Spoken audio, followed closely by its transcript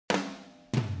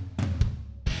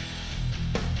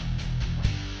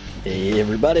Hey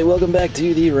everybody, welcome back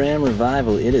to the Ram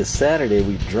Revival. It is Saturday.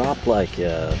 We've dropped like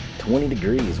 20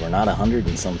 degrees. We're not 100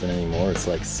 and something anymore. It's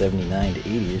like 79 to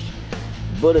 80ish.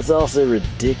 But it's also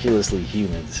ridiculously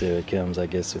humid, so it comes, I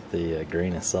guess, with the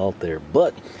grain of salt there.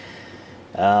 But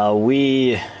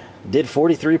we did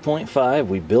 43.5.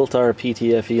 We built our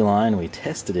PTFE line. We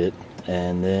tested it.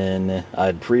 And then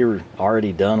I'd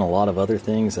already done a lot of other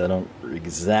things. I don't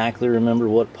exactly remember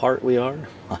what part we are.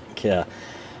 Like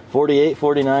 48,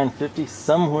 49, 50,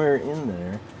 somewhere in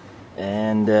there.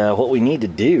 And what we need to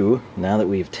do, now that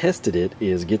we've tested it,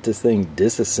 is get this thing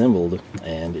disassembled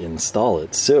and install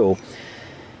it. So,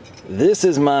 this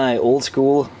is my old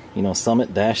school,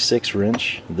 Summit -6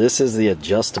 wrench. This is the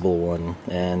adjustable one.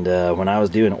 And when I was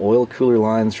doing oil cooler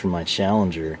lines for my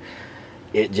Challenger,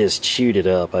 it just chewed it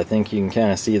up. I think you can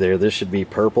kind of see there, this should be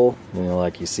purple,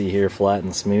 like you see here, flat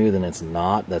and smooth, and it's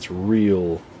not. That's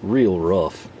real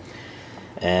rough.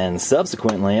 And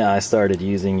subsequently, I started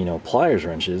using, pliers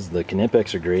wrenches. The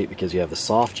Knipex are great because you have the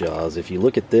soft jaws. If you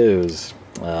look at those,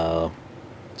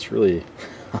 it's really,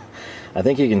 I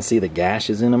think you can see the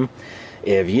gashes in them.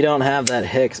 If you don't have that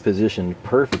hex positioned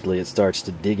perfectly, it starts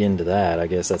to dig into that. I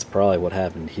guess that's probably what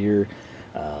happened here.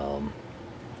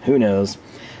 Who knows?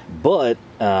 But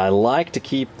I like to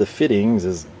keep the fittings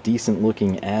as decent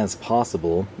looking as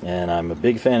possible, and I'm a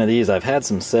big fan of these. I've had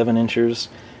some 7-inchers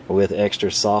with extra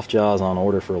soft jaws on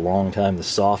order for a long time. The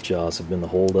soft jaws have been the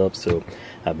hold up, so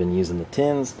I've been using the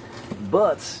 10s.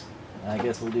 But I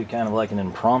guess we'll do kind of like an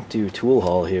impromptu tool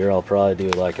haul here. I'll probably do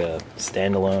like a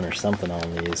standalone or something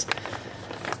on these.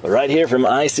 But right here from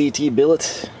ICT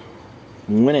Billet,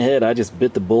 went ahead, I just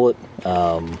bit the bullet.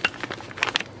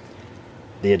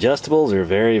 The adjustables are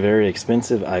very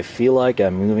expensive. I feel like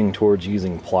I'm moving towards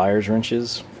using pliers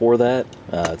wrenches for that.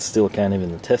 It's still kind of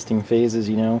in the testing phases,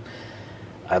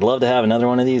 I'd love to have another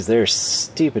one of these. They're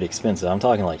stupid expensive. I'm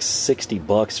talking like 60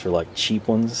 bucks for like cheap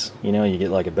ones. You get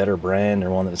like a better brand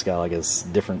or one that's got like a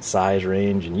different size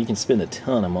range, and you can spend a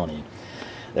ton of money.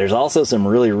 There's also some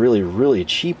really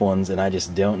cheap ones, and I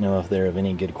just don't know if they're of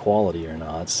any good quality or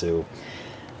not. So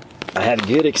I had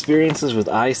good experiences with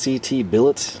ICT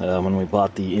Billet when we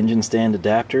bought the engine stand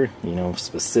adapter,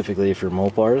 specifically for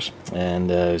Mopars.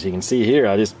 And as you can see here,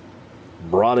 I just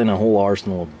brought in a whole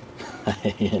arsenal of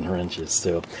in wrenches.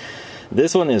 So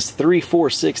this one is 3, 4,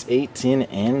 6, 8, 10,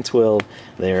 and 12.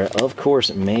 They're of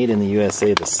course made in the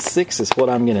USA. The 6 is what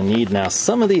I'm going to need. Now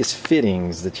some of these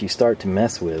fittings that you start to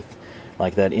mess with,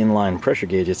 like that inline pressure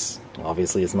gauge,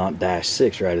 obviously it's not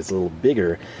 -6, right? It's a little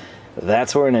bigger.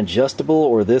 That's where an adjustable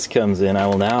or this comes in. I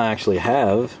will now actually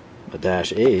have a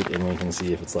 -8, and we can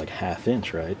see if it's like 1/2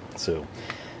 inch, right? So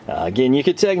again, you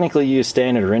could technically use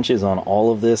standard wrenches on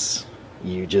all of this.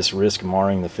 You just risk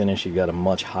marring the finish. You've got a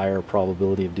much higher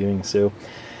probability of doing so.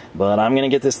 But I'm going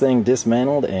to get this thing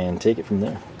dismantled and take it from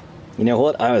there. You know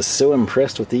what? I was so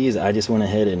impressed with these, I just went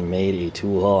ahead and made a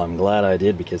tool haul. I'm glad I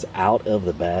did, because out of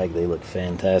the bag, they look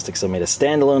fantastic. So I made a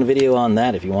standalone video on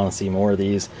that if you want to see more of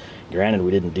these. Granted, we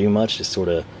didn't do much, just sort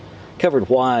of covered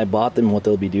why I bought them, what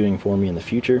they'll be doing for me in the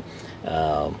future.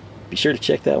 Be sure to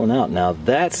check that one out. Now,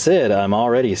 that said, I'm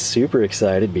already super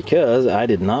excited because I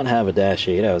did not have a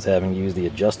 -8. I was having to use the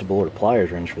adjustable or pliers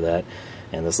wrench for that.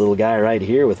 And this little guy right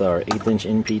here with our 1/8 inch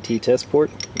NPT test port,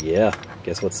 yeah,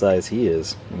 guess what size he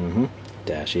is?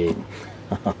 -8.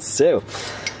 So,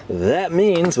 that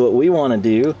means what we want to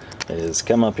do is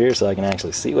come up here so I can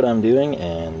actually see what I'm doing,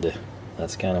 and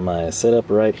that's kind of my setup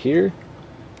right here.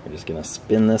 We're just going to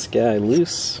spin this guy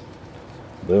loose.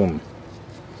 Boom.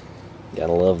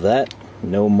 Gotta love that.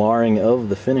 No marring of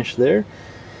the finish there.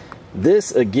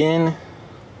 This, again,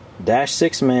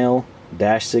 -6 male,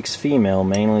 -6 female,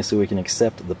 mainly so we can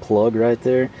accept the plug right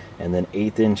there, and then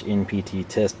 1/8 inch NPT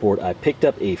test port. I picked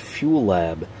up a Fuel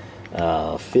Lab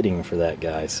fitting for that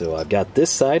guy, so I've got this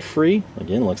side free.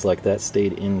 Again, looks like that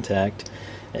stayed intact.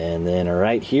 And then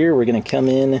right here, we're going to come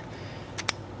in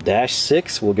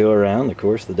 -6. We'll go around, of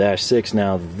course, the -6.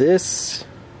 Now this,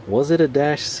 was it a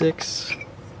 -6?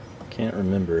 Can't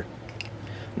remember.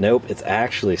 Nope, it's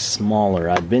actually smaller.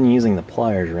 I've been using the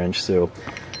pliers wrench, so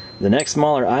the next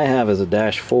smaller I have is a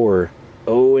 -4.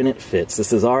 Oh, and it fits.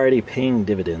 This is already paying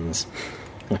dividends,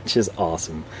 which is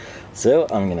awesome. So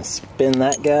I'm gonna spin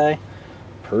that guy.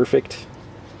 Perfect.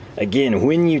 Again,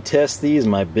 when you test these,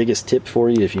 my biggest tip for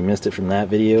you, if you missed it from that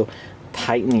video,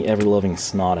 tighten the ever-loving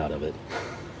snot out of it.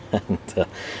 And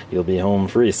you'll be home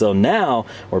free. So now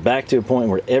we're back to a point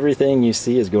where everything you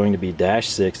see is going to be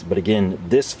 -6. But again,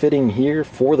 this fitting here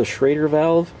for the Schrader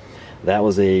valve, that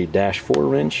was a -4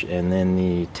 wrench, and then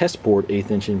the test port 1/8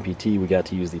 inch NPT, we got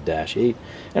to use the -8,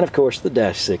 and of course the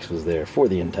 -6 was there for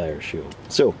the entire show.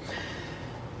 So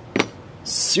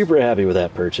Super happy with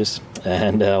that purchase.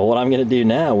 And what I'm going to do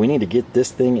now, we need to get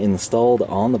this thing installed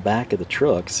on the back of the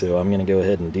truck. So I'm going to go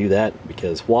ahead and do that,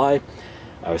 because why?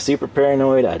 I was super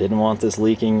paranoid. I didn't want this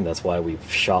leaking. That's why we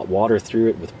shot water through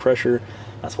it with pressure.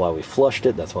 That's why we flushed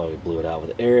it. That's why we blew it out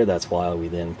with air. That's why we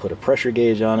then put a pressure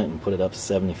gauge on it and put it up to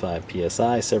 75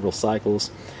 psi several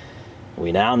cycles.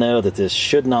 We now know that this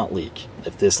should not leak.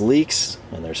 If this leaks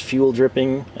and there's fuel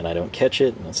dripping and I don't catch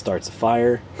it and it starts a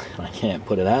fire and I can't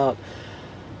put it out,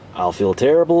 I'll feel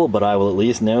terrible, but I will at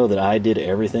least know that I did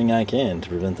everything I can to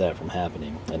prevent that from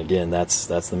happening. And again, that's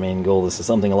the main goal. This is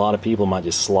something a lot of people might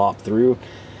just slop through.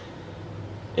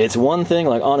 It's one thing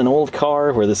like on an old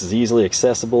car where this is easily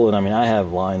accessible, and I mean, I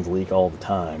have lines leak all the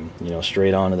time, you know,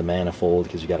 straight onto the manifold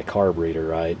because you got a carburetor,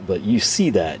 right? But you see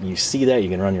that, you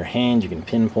can run your hand, you can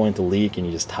pinpoint the leak, and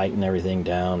you just tighten everything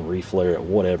down, reflare it,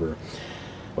 whatever.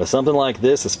 With something like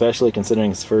this, especially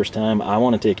considering it's the first time, I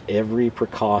want to take every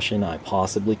precaution I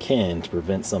possibly can to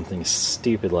prevent something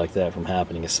stupid like that from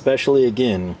happening, especially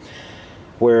again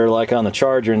where, like on the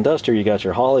Charger and Duster, you got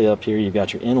your Holly up here, you've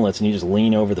got your inlets, and you just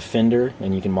lean over the fender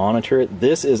and you can monitor it.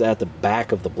 This is at the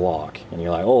back of the block, and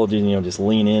you're like, oh, you know, just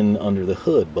lean in under the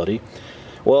hood, buddy.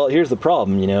 Well, here's the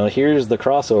problem, you know, here's the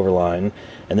crossover line,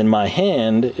 and then my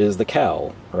hand is the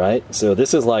cowl, right? So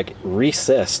this is like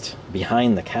recessed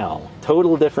behind the cowl.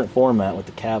 Total different format with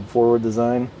the cab forward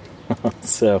design.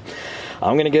 So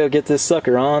I'm gonna go get this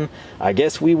sucker on. I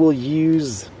guess we will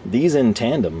use these in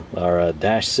tandem, our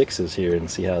dash 6s here, and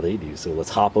see how they do. So let's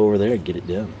hop over there and get it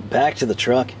done. Back to the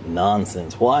truck.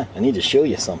 Nonsense. Why? I need to show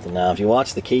you something now. If you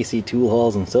watch the KC tool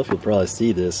hauls and stuff, you'll probably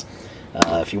see this.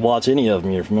 If you watch any of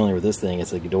them, you're familiar with this thing.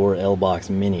 It's a Gedore L-Boxx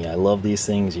Mini. I love these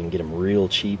things. You can get them real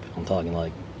cheap. I'm talking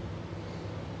like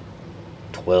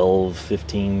 12,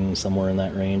 15, somewhere in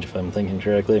that range if I'm thinking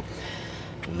correctly.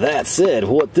 That said,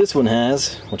 what this one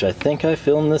has, which I think I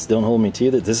filmed this, don't hold me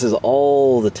to that, this is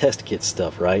all the test kit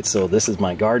stuff, right? So this is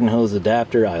my garden hose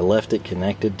adapter. I left it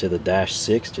connected to the dash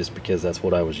 6 just because that's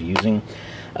what I was using.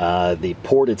 The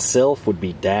port itself would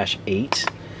be dash 8.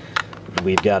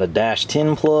 We've got a dash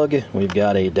 10 plug, we've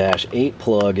got a dash 8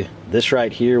 plug. This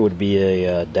right here would be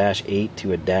a dash 8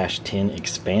 to a dash 10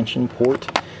 expansion port.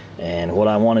 And what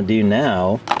I want to do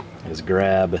now is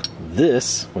grab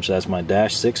this, which that's my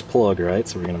dash 6 plug, right?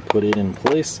 So we're going to put it in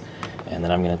place, and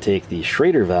then I'm going to take the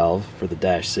Schrader valve for the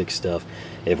dash 6 stuff.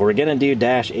 If we're going to do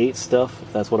dash 8 stuff,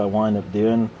 if that's what I wind up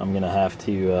doing, I'm going to have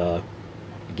to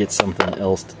get something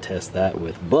else to test that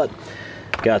with. But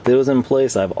got those in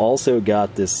place. I've also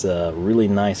got this really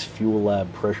nice Fuel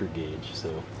Lab pressure gauge,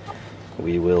 so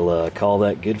we will call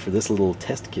that good for this little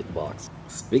test kit box.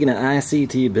 Speaking of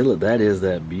ICT Billet, that is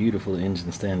that beautiful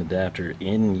engine stand adapter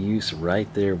in use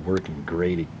right there, working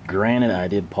great. Granted, I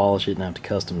did polish it and have to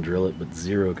custom drill it, but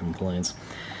zero complaints.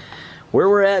 Where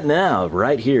we're at now,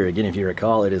 right here, again, if you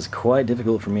recall, it is quite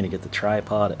difficult for me to get the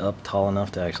tripod up tall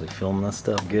enough to actually film this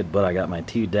stuff good, but I got my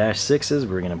two dash 6s.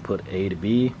 We're going to put A to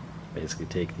B, basically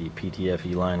take the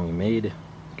PTFE line we made,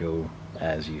 go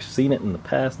as you've seen it in the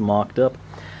past, mocked up,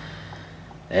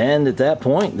 and at that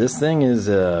point, this thing is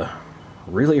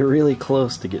really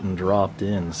close to getting dropped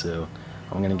in, so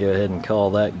I'm gonna go ahead and call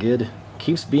that good.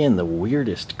 Keeps being the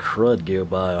weirdest crud go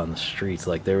by on the streets.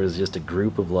 Like there was just a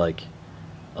group of like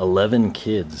 11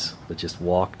 kids that just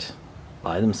walked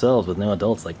by themselves with no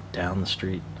adults, like down the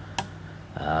street.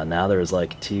 Now there's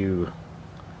like two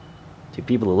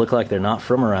people that look like they're not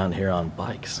from around here on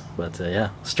bikes. But yeah,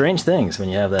 strange things when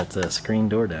you have that screen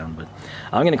door down. But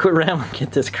I'm gonna quit rambling,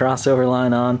 get this crossover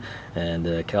line on,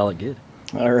 and call it good.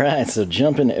 Alright, so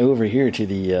jumping over here to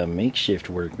the makeshift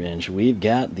workbench, we've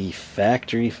got the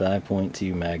factory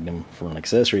 5.2 Magnum front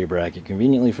accessory bracket.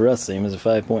 Conveniently for us, same as a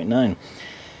 5.9.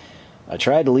 I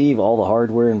tried to leave all the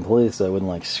hardware in place so I wouldn't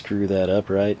like screw that up,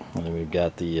 right? And then we've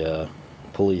got the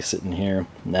pulley sitting here.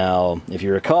 Now, if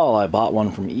you recall, I bought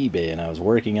one from eBay and I was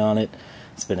working on it,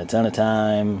 spent a ton of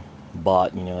time,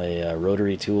 bought, you know, a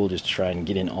rotary tool just to try and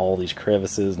get in all these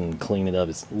crevices and clean it up.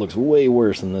 It looks way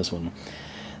worse than this one.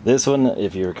 This one,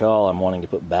 if you recall, I'm wanting to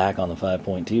put back on the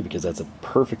 5.2 because that's a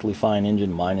perfectly fine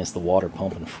engine minus the water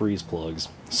pump and freeze plugs.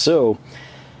 So,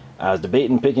 I was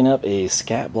debating picking up a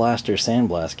Scat Blaster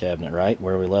sandblast cabinet right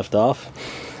where we left off,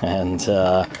 and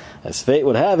as fate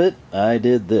would have it, I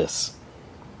did this.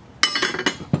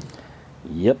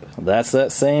 Yep, that's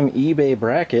that same eBay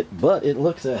bracket, but it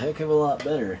looks a heck of a lot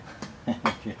better.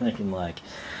 If you're thinking like,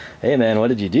 hey man, what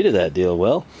did you do to that deal?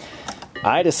 Well,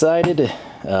 I decided...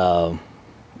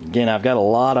 again, I've got a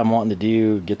lot I'm wanting to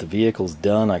do, get the vehicles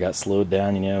done. I got slowed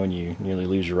down, you know, and you nearly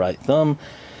lose your right thumb.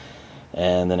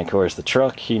 And then, of course, the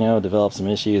truck, you know, develops some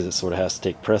issues. It sort of has to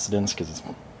take precedence because it's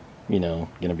you know,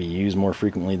 going to be used more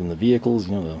frequently than the vehicles.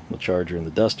 You know, the Charger and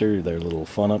the Duster, they're little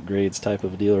fun upgrades type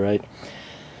of a deal, right?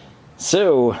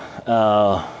 So,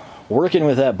 working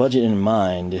with that budget in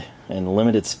mind and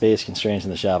limited space constraints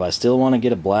in the shop, I still want to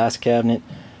get a blast cabinet.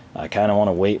 I kind of want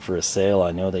to wait for a sale.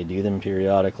 I know they do them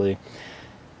periodically.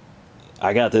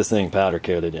 I got this thing powder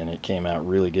coated and it came out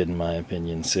really good in my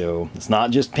opinion. So it's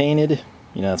not just painted,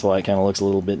 you know, that's why it kind of looks a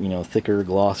little bit, you know, thicker,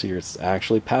 glossier. It's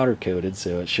actually powder coated,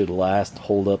 so it should last,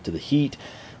 hold up to the heat,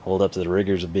 hold up to the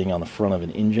rigors of being on the front of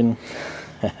an engine.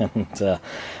 And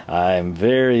I'm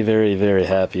very, very, very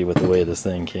happy with the way this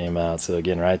thing came out. So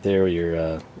again, right there where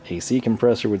your AC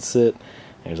compressor would sit,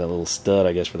 there's that little stud,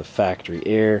 I guess, for the factory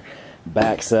air.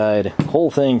 Backside, whole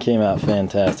thing came out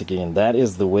fantastic. Again, that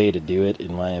is the way to do it,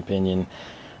 in my opinion.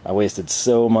 I wasted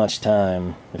so much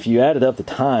time. If you added up the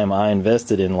time I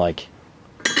invested in, like,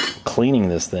 cleaning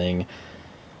this thing,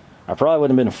 I probably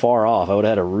wouldn't have been far off. I would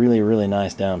have had a really, really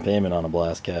nice down payment on a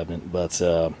blast cabinet. But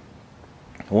I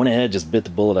went ahead, just bit the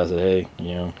bullet. I said, hey,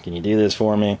 you know, can you do this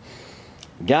for me?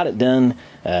 Got it done.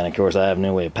 And of course, I have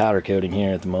no way of powder coating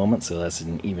here at the moment, so that's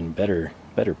an even better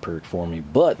perk for me.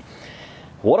 But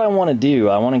what I want to do,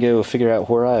 I want to go figure out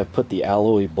where I have put the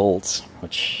alloy bolts,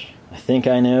 which I think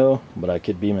I know, but I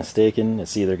could be mistaken.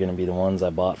 It's either going to be the ones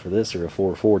I bought for this or a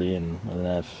 440, and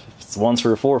if it's the ones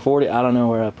for a 440, I don't know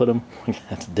where I put them. I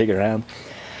have to dig around.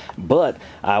 But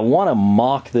I want to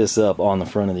mock this up on the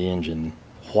front of the engine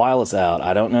while it's out.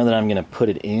 I don't know that I'm going to put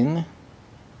it in,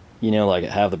 you know, like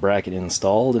have the bracket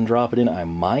installed and drop it in. I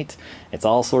might. It's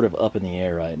all sort of up in the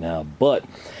air right now, but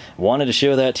wanted to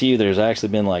show that to you. There's actually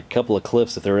been like a couple of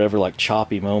clips. If there were ever like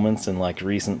choppy moments in like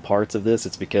recent parts of this,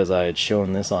 it's because I had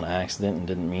shown this on accident and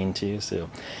didn't mean to. So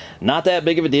not that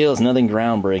big of a deal. It's nothing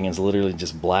groundbreaking. It's literally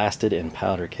just blasted and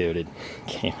powder coated.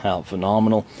 Came out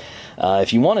phenomenal.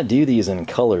 If you want to do these in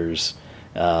colors,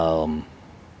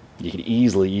 you could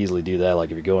easily do that. Like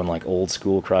if you're going like old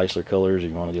school Chrysler colors, or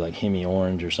you want to do like Hemi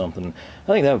orange or something, I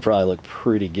think that would probably look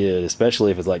pretty good,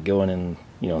 especially if it's like going in,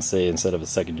 you know, say instead of a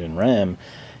second gen Ram,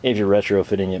 if you're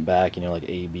retrofitting it back, you know, like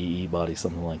ABE body,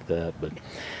 something like that. But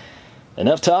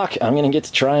enough talk. I'm going to get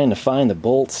to trying to find the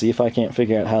bolts, see if I can't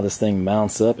figure out how this thing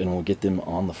mounts up, and we'll get them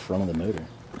on the front of the motor.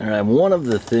 Alright, one of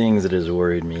the things that has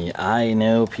worried me, I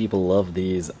know people love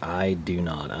these, I do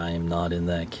not. I am not in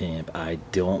that camp. I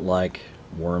don't like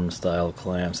worm style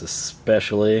clamps,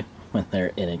 especially when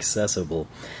they're inaccessible.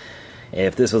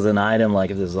 If this was an item,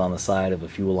 like if this was on the side of a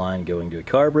fuel line going to a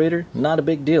carburetor, not a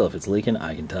big deal. If it's leaking,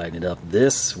 I can tighten it up.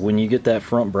 This, when you get that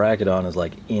front bracket on, is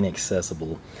like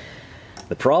inaccessible.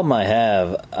 The problem I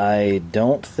have, I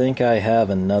don't think I have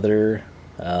another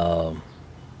coolant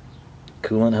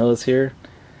hose here.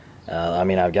 I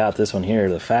mean, I've got this one here,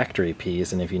 the factory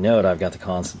piece, and if you note, I've got the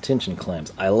constant tension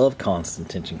clamps. I love constant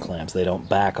tension clamps. They don't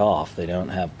back off. They don't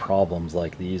have problems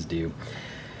like these do.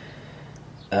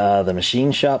 The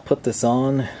machine shop put this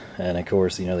on, and of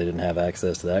course, you know, they didn't have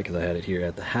access to that because I had it here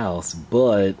at the house,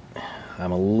 but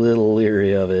I'm a little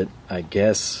leery of it. I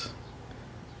guess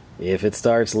if it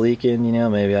starts leaking, you know,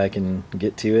 maybe I can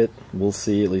get to it. We'll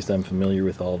see. At least I'm familiar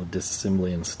with all the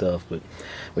disassembly and stuff, but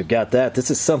we've got that. This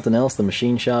is something else the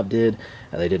machine shop did.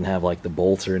 They didn't have like the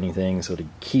bolts or anything, so to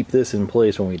keep this in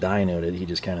place when we dynoed it, he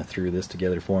just kind of threw this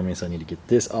together for me, so I need to get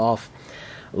this off.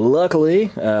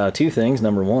 Luckily, two things.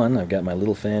 Number one, I've got my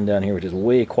little fan down here, which is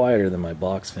way quieter than my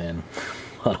box fan.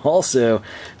 But also,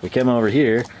 we come over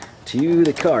here to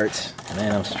the cart.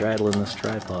 Man, I'm straddling this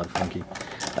tripod funky.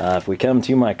 If we come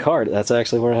to my cart, that's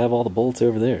actually where I have all the bolts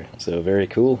over there. So very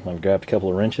cool. I've grabbed a couple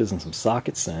of wrenches and some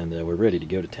sockets, and we're ready to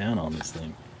go to town on this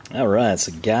thing. Alright,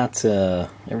 so got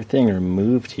everything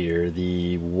removed here.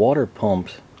 The water pump,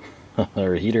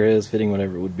 or heater hose fitting,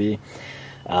 whatever it would be.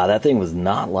 That thing was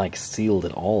not like sealed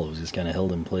at all. It was just kind of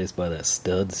held in place by that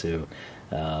stud. So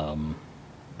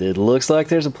it looks like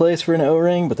there's a place for an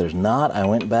O-ring, but there's not. I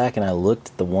went back and I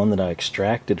looked at the one that I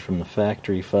extracted from the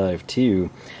factory 5.2.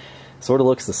 Sort of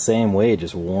looks the same way,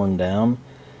 just worn down.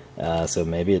 So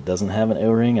maybe it doesn't have an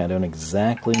O-ring. I don't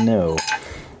exactly know.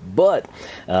 But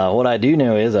what I do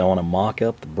know is I want to mock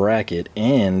up the bracket,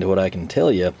 and what I can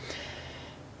tell you,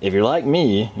 if you're like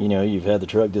me, you know, you've had the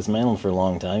truck dismantled for a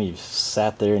long time, you've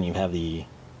sat there and you have the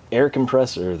air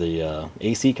compressor, the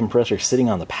AC compressor sitting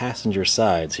on the passenger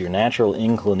side, so your natural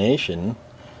inclination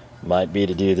might be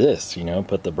to do this, you know,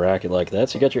 put the bracket like that,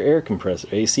 so you got your air compressor,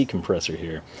 AC compressor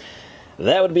here.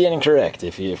 That would be incorrect.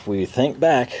 If we think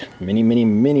back many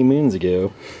moons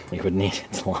ago, you would need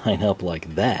it to line up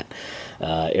like that.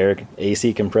 Air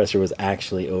AC compressor was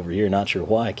actually over here. Not sure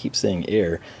why I keep saying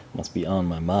air. Must be on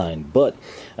my mind. But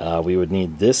we would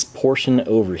need this portion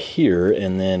over here,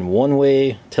 and then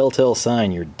one-way telltale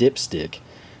sign, your dipstick,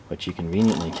 which you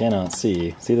conveniently cannot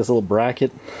see. See this little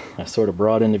bracket I sort of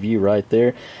brought into view right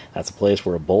there? That's a place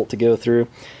for a bolt to go through.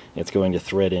 It's going to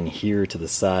thread in here to the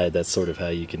side. That's sort of how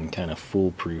you can kind of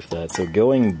foolproof that. So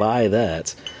going by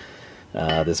that,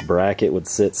 this bracket would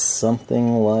sit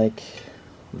something like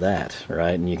that,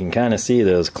 right? And you can kind of see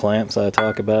those clamps I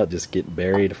talk about just get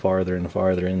buried farther and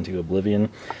farther into oblivion.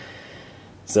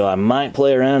 So I might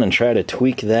play around and try to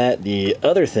tweak that. The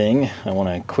other thing I want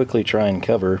to quickly try and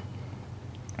cover,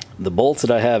 the bolts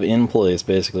that I have in place,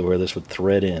 basically where this would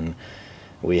thread in,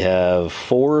 we have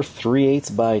 4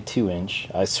 3/8 by 2 inch.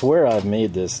 I swear I've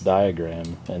made this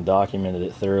diagram and documented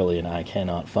it thoroughly and I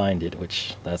cannot find it,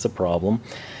 which that's a problem.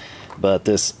 But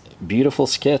this beautiful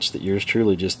sketch that yours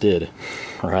truly just did,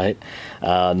 right?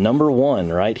 Number 1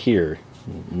 right here,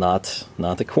 not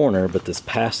the corner, but this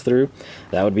pass through,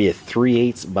 that would be a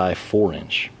 3/8 by 4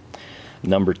 inch.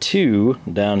 Number 2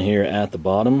 down here at the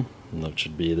bottom, that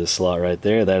should be this slot right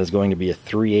there, that is going to be a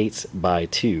 3/8 by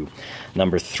 2.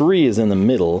 Number 3 is in the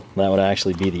middle. That would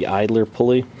actually be the idler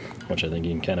pulley, which I think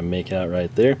you can kind of make out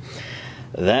right there.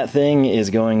 That thing is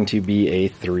going to be a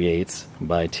 3/8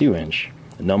 by 2 inch.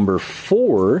 Number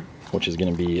 4, which is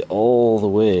going to be all the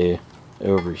way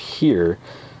over here,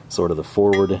 sort of the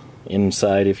forward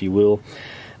inside, if you will,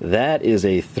 that is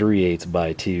a 3/8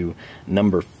 by 2.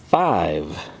 Number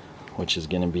 5, which is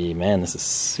going to be, man, this is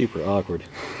super awkward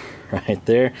right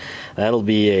there, that'll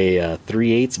be a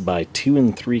 3/8 by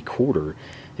 2 3/4,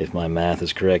 if my math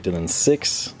is correct. And then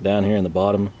 6 down here in the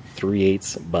bottom,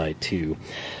 3/8 by 2.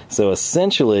 So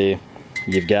essentially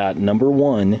you've got number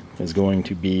 1 is going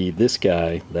to be this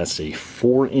guy. That's a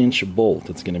 4-inch bolt.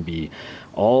 It's going to be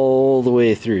all the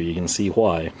way through. You can see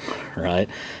why, right?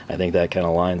 I think that kind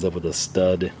of lines up with the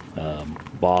stud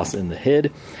boss in the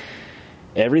head.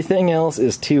 Everything else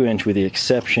is 2-inch with the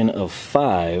exception of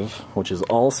 5, which is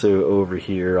also over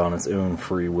here on its own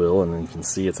free will, and then you can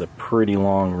see it's a pretty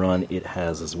long run it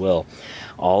has as well.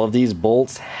 All of these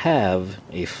bolts have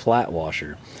a flat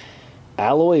washer.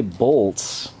 Alloy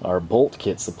Bolts, our bolt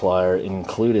kit supplier,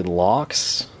 included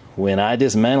locks. When I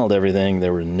dismantled everything,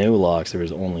 there were no locks, there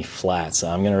was only flats. So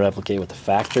I'm going to replicate what the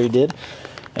factory did,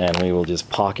 and we will just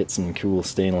pocket some cool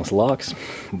stainless locks.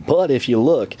 But if you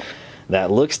look,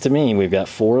 that looks to me, we've got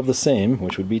 4 of the same,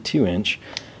 which would be 2-inch.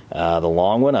 The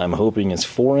long one I'm hoping is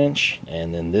 4-inch,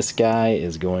 and then this guy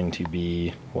is going to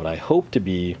be what I hope to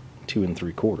be 2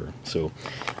 3/4. So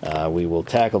we will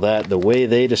tackle that. The way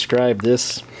they describe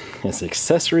this is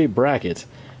accessory bracket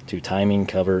to timing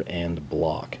cover and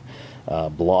block.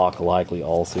 Block likely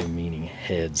also meaning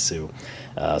head. So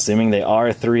assuming they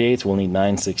are 3/8, we'll need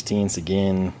 9/16.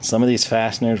 Again, some of these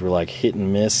fasteners were like hit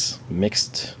and miss,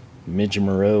 mixed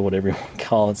midge-moreau, whatever you want to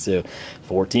call it. So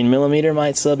 14mm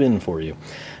might sub in for you.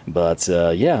 But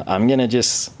yeah, I'm gonna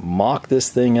just mock this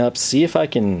thing up, see if I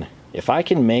can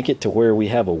make it to where we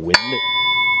have a window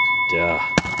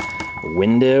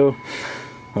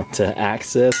to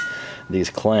access these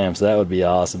clamps. That would be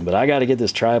awesome. But I got to get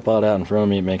this tripod out in front of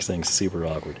me. It makes things super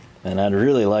awkward. And I'd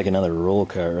really like another roll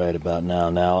cart right about now.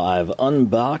 Now I've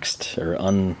unboxed or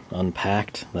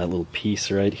unpacked that little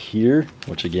piece right here,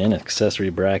 which again, accessory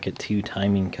bracket, 2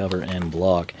 timing cover and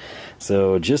block.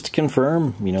 So just to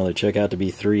confirm, you know, they check out to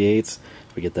be 3/8.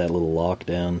 We get that little lock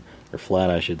down, or flat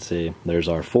I should say. There's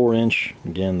our 4-inch.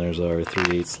 Again, there's our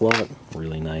 3/8 slot.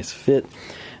 Really nice fit.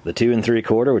 The 2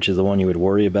 3/4, which is the one you would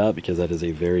worry about because that is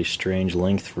a very strange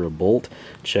length for a bolt,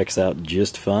 checks out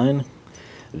just fine.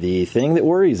 The thing that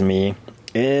worries me,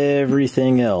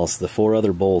 everything else, the 4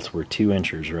 other bolts were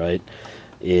 2-inchers, right?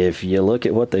 If you look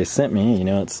at what they sent me, you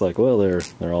know, it's like, well,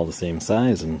 they're all the same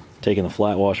size, and taking the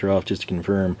flat washer off just to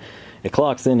confirm, it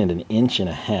clocks in at 1.5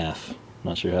 inches.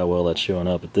 Not sure how well that's showing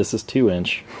up, but this is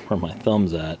 2-inch where my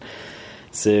thumb's at.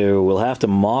 So we'll have to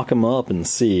mock them up and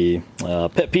see.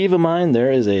 Pet peeve of mine,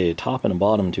 there is a top and a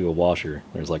bottom to a washer.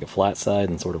 There's like a flat side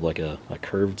and sort of like a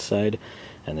curved side,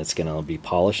 and it's going to be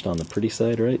polished on the pretty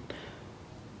side, right?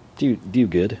 Do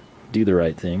good. Do the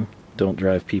right thing. Don't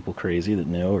drive people crazy that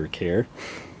know or care.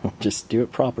 Just do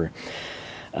it proper.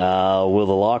 Will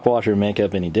the lock washer make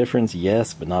up any difference?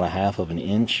 Yes, but not 1/2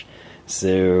 inch.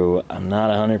 So I'm not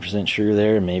 100% sure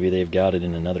there. Maybe they've got it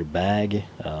in another bag.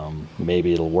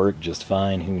 Maybe it'll work just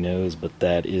fine. Who knows? But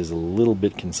that is a little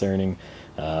bit concerning.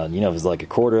 You know, if it's like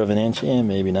 1/4 inch, yeah,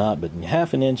 maybe not. But in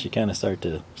 1/2 inch, you kind of start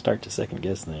to second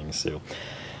guess things. So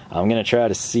I'm gonna try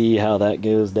to see how that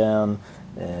goes down,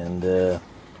 and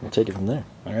we'll take it from there.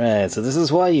 All right. So this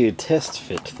is why you test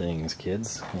fit things,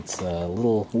 kids. It's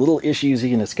little issues you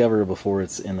can discover before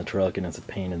it's in the truck, and it's a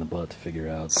pain in the butt to figure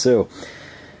out. So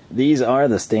These are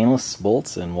the stainless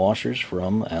bolts and washers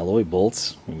from Alloy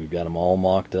Bolts. We've got them all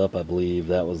mocked up. I believe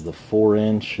that was the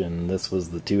 4-inch and this was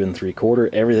the 2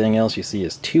 3/4. Everything else you see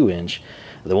is 2-inch.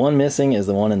 The one missing is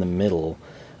the one in the middle.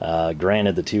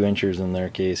 Granted, the 2-inchers in their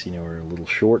case, you know, are a little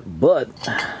short, but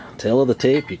tail of the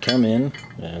tape, you come in,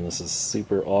 and this is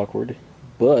super awkward,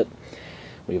 but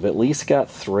we've at least got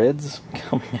threads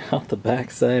coming out the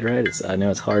backside, right? I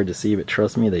know it's hard to see, but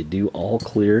trust me, they do all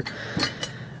clear.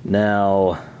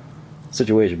 Now,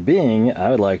 situation being,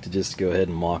 I would like to just go ahead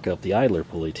and mock up the idler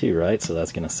pulley too, right? So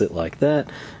that's going to sit like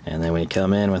that, and then we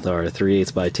come in with our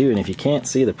 3/8 by 2, and if you can't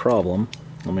see the problem,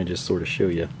 let me just sort of show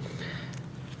you.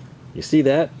 You see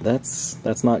that?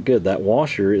 That's not good. That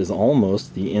washer is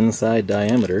almost the inside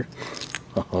diameter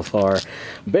of our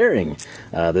bearing.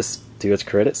 This, to its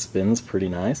credit, spins pretty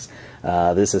nice.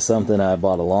 This is something I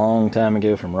bought a long time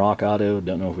ago from Rock Auto.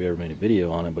 Don't know if we ever made a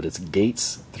video on it, but it's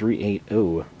Gates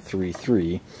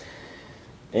 38033.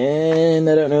 And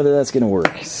I don't know that that's going to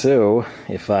work. So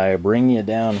if I bring you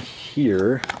down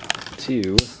here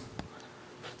to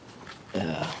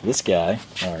this guy,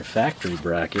 our factory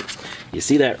bracket, you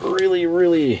see that really,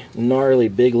 really gnarly,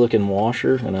 big looking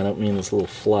washer? And I don't mean this little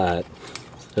flat.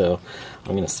 So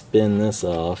I'm going to spin this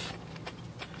off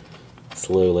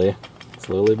slowly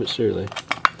but surely.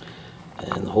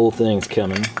 And the whole thing's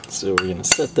coming. So we're going to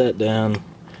set that down.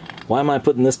 Why am I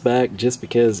putting this back? Just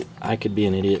because I could be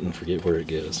an idiot and forget where it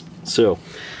goes. So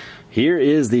here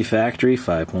is the factory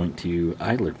 5.2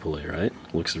 idler pulley, right?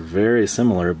 Looks very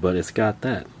similar, but it's got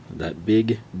that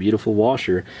big, beautiful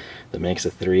washer that makes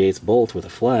a 3/8 bolt with a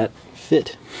flat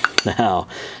fit. Now,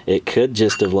 it could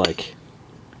just have like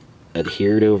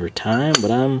adhered over time,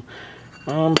 but I'm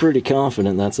pretty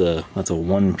confident that's a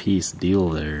one-piece deal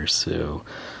there. So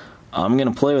I'm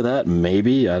gonna play with that.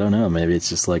 Maybe, I don't know, maybe it's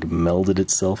just like melded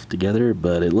itself together,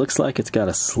 but it looks like it's got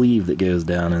a sleeve that goes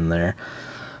down in there.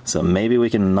 So maybe we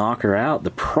can knock her out.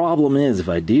 The problem is, if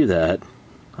I do that,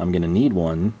 I'm gonna need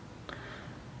one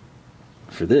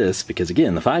for this, because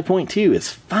again, the 5.2 is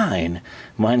fine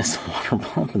minus the water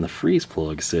pump and the freeze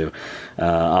plug. So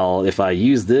if I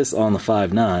use this on the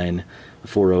 5.9, the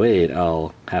 408,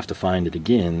 I'll have to find it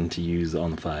again to use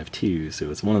on the 5.2. So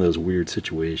it's one of those weird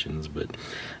situations, but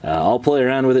I'll play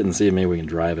around with it and see if maybe we can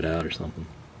drive it out or something.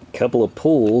 Couple of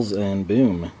pulls and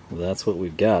boom, that's what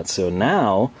we've got. So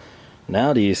now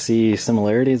do you see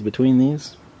similarities between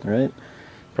these, right?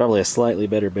 Probably a slightly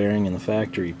better bearing in the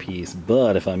factory piece,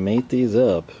 but if I mate these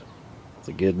up, it's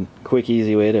a good, quick,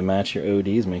 easy way to match your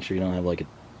ODs. Make sure you don't have like a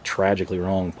tragically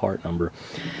wrong part number.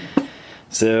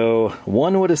 So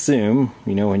one would assume,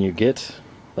 you know, when you get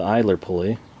the idler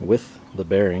pulley with the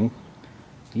bearing,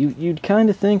 you'd kind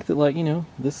of think that, like, you know,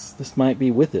 this might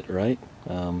be with it, right?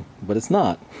 But it's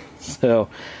not. So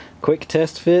quick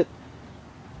test fit.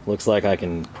 Looks like I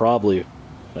can probably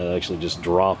actually just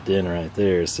dropped in right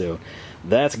there. So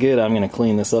that's good. I'm going to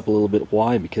clean this up a little bit.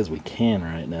 Why? Because we can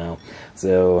right now.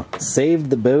 So saved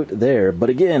the boat there. But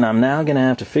again, I'm now going to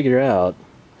have to figure out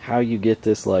how you get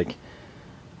this like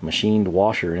machined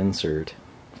washer insert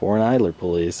for an idler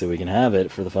pulley so we can have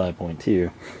it for the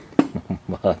 5.2.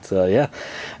 But yeah,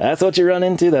 that's what you run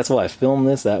into. That's why I filmed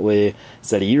this. That way,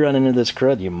 instead of you running into this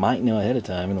crud, you might know ahead of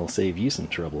time and it'll save you some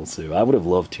trouble. So I would have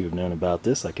loved to have known about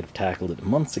this. I could have tackled it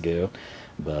months ago.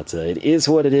 But it is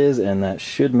what it is, and that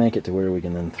should make it to where we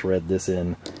can then thread this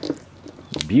in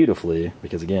beautifully,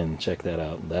 because again, check that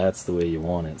out. That's the way you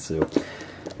want it. So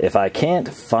if I can't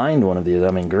find one of these, I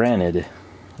mean, granted,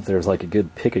 if there's like a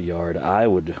good pick-a-yard, I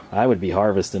would be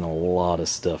harvesting a lot of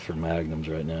stuff for magnums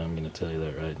right now. I'm going to tell you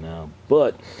that right now.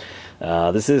 But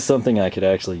this is something I could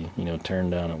actually, you know,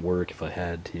 turn down at work if I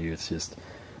had to. It's just,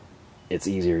 it's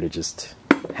easier to just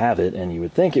have it, and you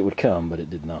would think it would come, but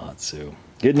it did not. So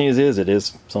good news is it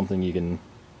is something you can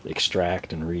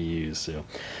extract and reuse. So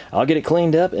I'll get it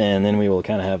cleaned up, and then we will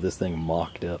kind of have this thing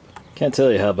mocked up. Can't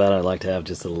tell you how bad I'd like to have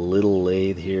just a little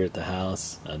lathe here at the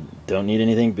house. I don't need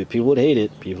anything, but people would hate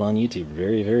it. People on YouTube are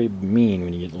very, very mean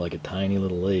when you get like a tiny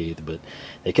little lathe, but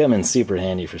they come in super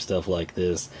handy for stuff like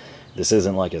this. This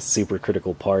isn't like a super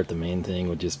critical part. The main thing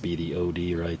would just be the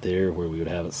OD right there, where we would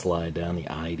have it slide down the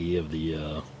ID of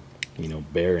the you know,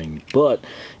 bearing. But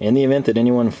in the event that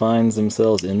anyone finds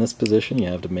themselves in this position, you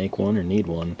have to make one or need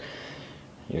one.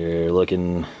 You're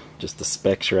looking just the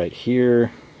specs right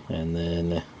here, and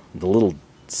then the little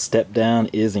step down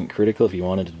isn't critical. If you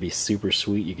wanted it to be super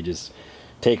sweet, you could just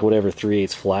take whatever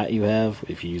 3/8 flat you have.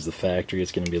 If you use the factory,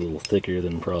 it's going to be a little thicker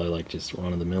than probably like just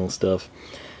run-of-the-mill stuff.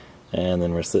 And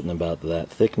then we're sitting about that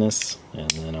thickness,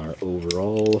 and then our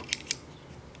overall.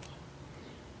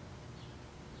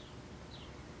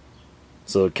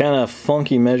 So kind of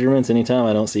funky measurements. Anytime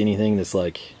I don't see anything that's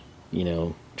like you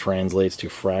know, translates to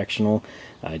fractional.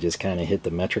 I just kind of hit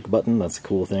the metric button. That's the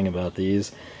cool thing about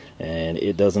these. And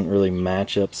it doesn't really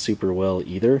match up super well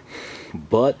either.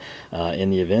 But in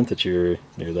the event that you're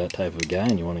that type of guy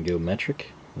and you want to go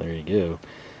metric, there you go.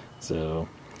 So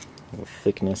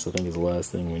thickness, I think, is the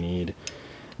last thing we need.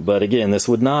 But again, this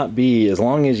would not be, as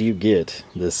long as you get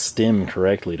this stem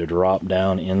correctly to drop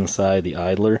down inside the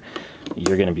idler,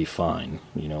 you're going to be fine.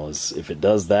 You know, if it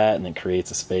does that and it creates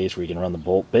a space where you can run the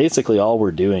bolt, basically all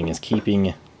we're doing is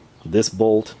keeping this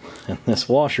bolt and this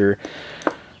washer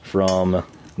from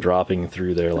dropping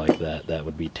through there like that. That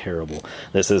would be terrible.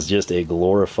 This is just a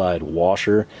glorified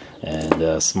washer,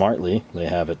 and smartly they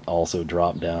have it also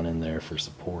drop down in there for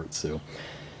support. So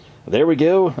there we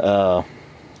go.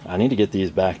 I need to get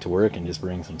these back to work and just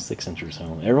bring some 6-inchers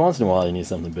home. Every once in a while you need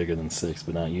something bigger than 6,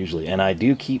 but not usually. And I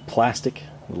do keep plastic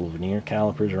little veneer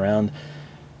calipers around.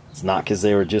 It's not because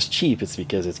they were just cheap, it's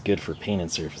because it's good for painted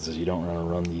surfaces. You don't want to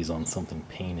run these on something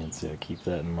painted, so keep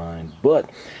that in mind. But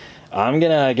I'm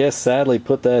gonna, I guess, sadly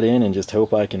put that in and just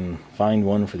hope I can find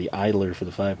one for the idler for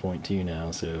the 5.2 now.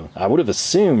 So I would have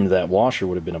assumed that washer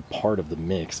would have been a part of the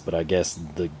mix, but I guess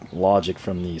the logic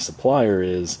from the supplier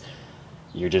is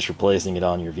you're just replacing it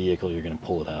on your vehicle, you're going to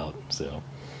pull it out. So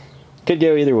could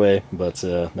go either way, but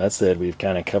that said, we've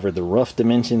kind of covered the rough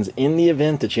dimensions. In the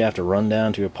event that you have to run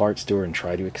down to a parts store and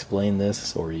try to explain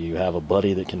this, or you have a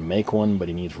buddy that can make one but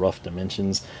he needs rough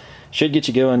dimensions, should get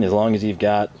you going. As long as you've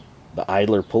got the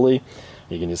idler pulley,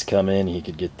 you can just come in, he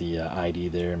could get the ID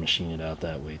there and machine it out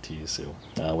that way too. So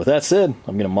with that said,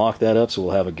 I'm going to mock that up so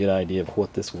we'll have a good idea of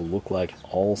what this will look like,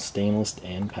 all stainless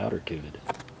and powder coated.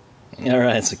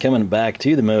 Alright, so coming back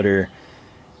to the motor,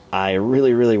 I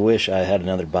really wish I had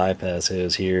another bypass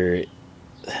hose here.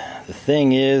 The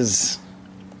thing is,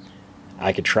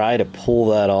 I could try to pull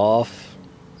that off,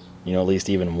 you know, at least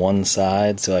even one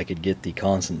side, so I could get the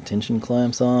constant tension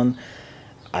clamps on.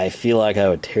 I feel like I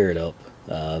would tear it up.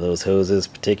 Those hoses,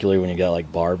 particularly when you got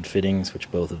like barbed fittings, which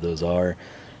both of those are,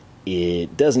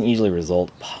 it doesn't usually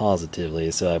result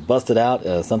positively. So I busted out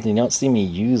something you don't see me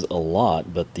use a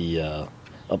lot, but the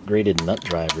upgraded nut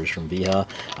drivers from Viha.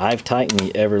 I've tightened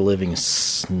the ever-living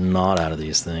snot out of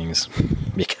these things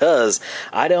because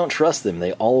I don't trust them.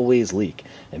 They always leak.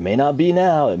 It may not be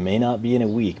now, it may not be in a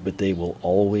week, but they will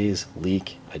always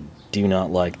leak. I do not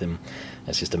like them.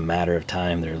 It's just a matter of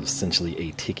time. They're essentially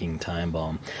a ticking time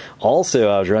bomb. Also,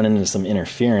 I was running into some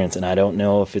interference, and I don't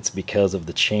know if it's because of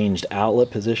the changed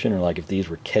outlet position or like if these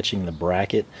were catching the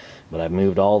bracket, but I've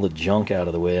moved all the junk out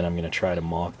of the way and I'm going to try to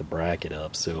mock the bracket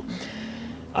up. So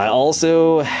I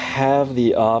also have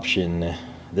the option,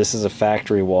 this is a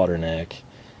factory water neck.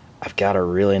 I've got a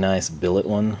really nice billet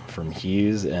one from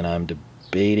Hughes, and I'm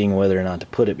debating whether or not to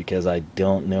put it because I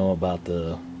don't know about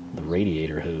the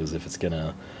radiator hose, if it's going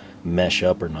to mesh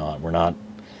up or not.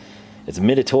 It's a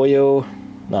Mishimoto,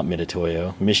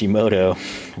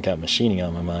 I got machining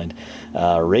on my mind,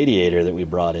 radiator that we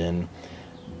brought in.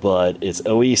 But it's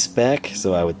OE spec,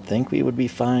 so I would think we would be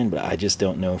fine, but I just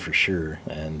don't know for sure.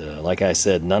 And like I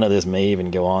said, none of this may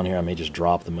even go on here. I may just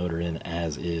drop the motor in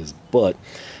as is. But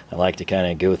I like to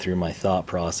kind of go through my thought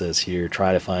process here,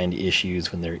 try to find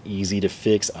issues when they're easy to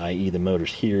fix, i.e. the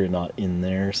motor's here, not in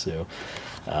there. So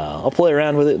I'll play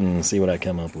around with it and see what I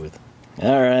come up with.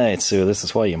 Alright, so this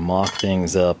is why you mock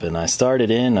things up. And I started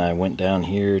in, I went down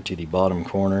here to the bottom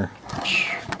corner,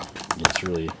 which gets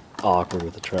really awkward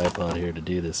with the tripod here to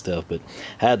do this stuff, but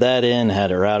had that in,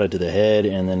 had it routed to the head,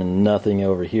 and then nothing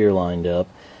over here lined up.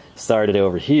 Started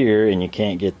over here, and you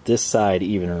can't get this side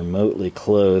even remotely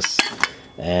close,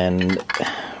 and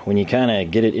when you kind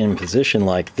of get it in position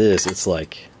like this, it's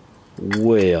like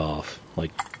way off,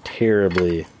 like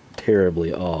terribly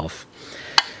off.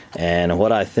 And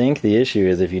what I think the issue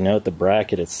is, if you note the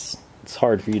bracket, it's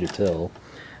hard for you to tell,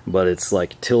 but it's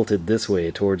like tilted this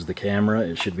way towards the camera.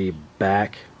 It should be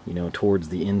back, you know, towards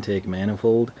the intake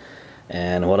manifold.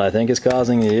 And what I think is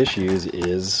causing the issues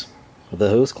is the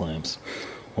hose clamps,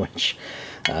 which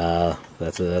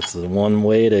that's the one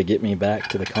way to get me back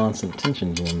to the constant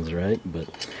tension ones, right?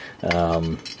 But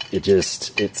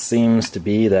it seems to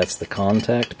be that's the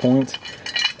contact point,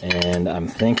 and I'm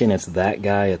thinking it's that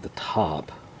guy at the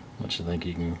top, which I think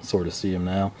you can sort of see him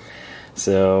now.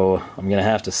 So I'm gonna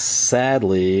have to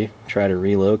sadly try to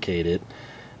relocate it.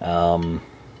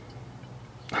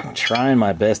 I'm trying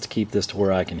my best to keep this to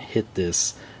where I can hit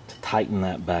this to tighten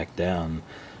that back down.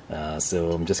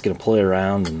 So I'm just going to play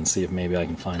around and see if maybe I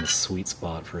can find a sweet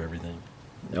spot for everything.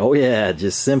 Oh yeah,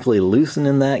 just simply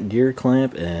loosening that gear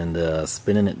clamp and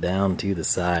spinning it down to the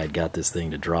side got this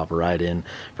thing to drop right in.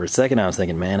 For a second I was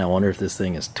thinking, man, I wonder if this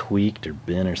thing is tweaked or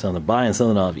bent or something. Buying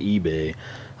something off eBay,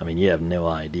 I mean, you have no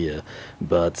idea.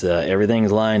 But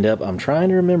everything's lined up. I'm trying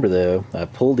to remember though, I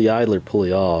pulled the idler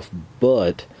pulley off,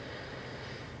 but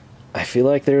I feel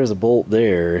like there is a bolt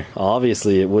there.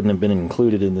 Obviously it wouldn't have been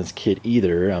included in this kit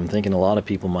either. I'm thinking a lot of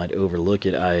people might overlook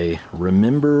it. I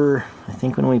remember, I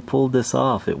think when we pulled this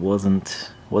off it wasn't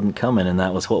coming, and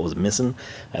that was what was missing.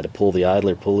 I had to pull the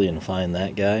idler pulley and find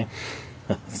that guy.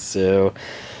 So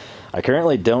I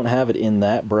currently don't have it in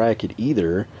that bracket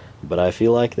either, but I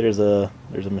feel like there's a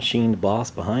machined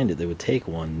boss behind it that would take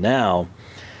one. Now,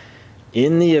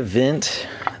 in the event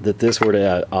that this were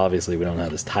to, obviously we don't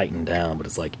have this tightened down, but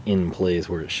it's like in place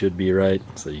where it should be, right?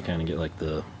 So you kind of get like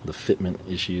the fitment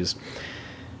issues.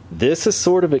 This is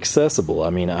sort of accessible. I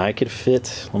mean, I could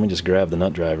fit, let me just grab the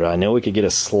nut driver. I know we could get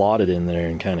a slotted in there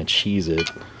and kind of cheese it.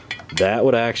 That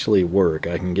would actually work.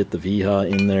 I can get the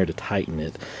VHA in there to tighten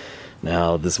it.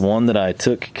 Now, this one that I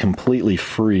took completely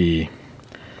free,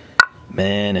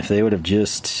 man, if they would have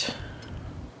just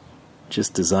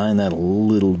design that a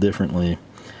little differently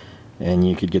and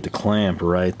you could get the clamp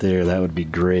right there, that would be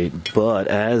great. But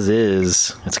as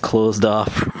is, it's closed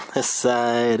off from this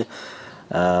side.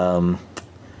 There's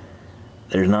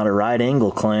not a right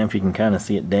angle clamp. You can kind of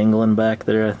see it dangling back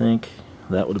there, I think.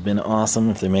 That would have been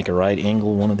awesome if they make a right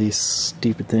angle one of these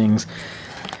stupid things.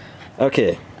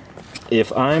 Okay,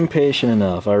 if I'm patient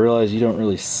enough, I realize you don't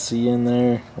really see in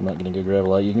there. I'm not going to go grab a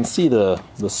light. You can see the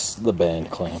band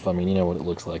clamp. I mean, you know what it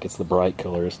looks like. It's the bright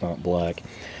color. It's not black.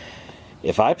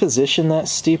 If I position that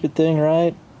stupid thing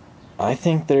right, I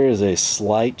think there is a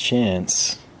slight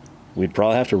chance we'd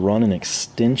probably have to run an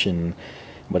extension.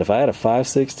 But if I had a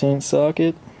 5/16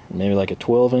 socket, maybe like a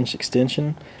 12-inch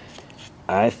extension,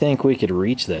 I think we could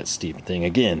reach that stupid thing.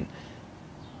 Again,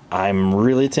 I'm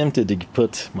really tempted to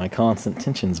put my constant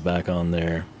tensions back on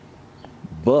there,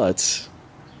 but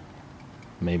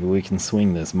maybe we can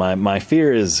swing this. My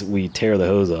fear is we tear the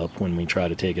hose up when we try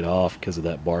to take it off because of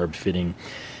that barbed fitting.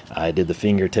 I did the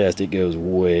finger test. It goes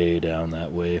way down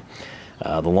that way.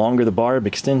 The longer the barb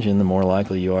extension, the more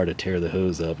likely you are to tear the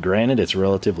hose up. Granted, it's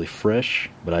relatively fresh,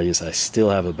 but I still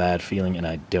have a bad feeling, and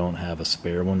I don't have a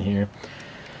spare one here.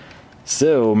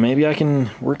 So maybe I can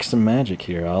work some magic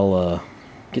here. I'll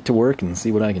get to work and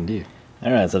see what I can do.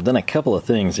 Alright, so I've done a couple of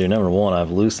things here. Number one,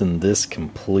 I've loosened this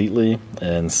completely,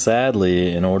 and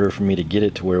sadly, in order for me to get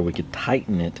it to where we could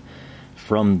tighten it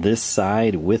from this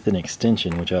side with an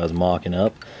extension, which I was mocking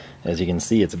up, as you can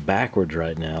see it's backwards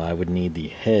right now. I would need the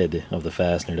head of the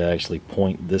fastener to actually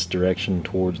point this direction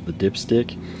towards the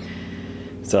dipstick.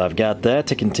 So I've got that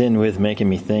to contend with, making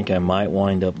me think I might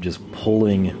wind up just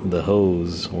pulling the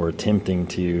hose, or attempting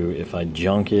to. If I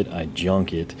junk it, I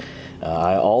junk it.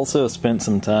 I also spent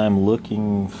some time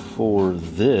looking for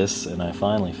this, and I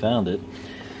finally found it.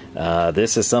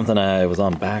 This is something I was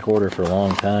on back order for a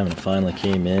long time, and it finally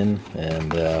came in.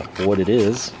 And what it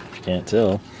is, if you can't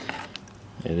tell,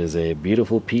 it is a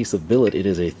beautiful piece of billet. It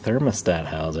is a thermostat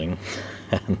housing.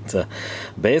 And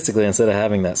basically, instead of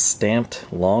having that stamped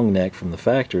long neck from the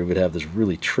factory, we'd have this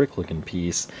really trick looking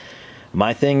piece.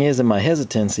 My thing is, in my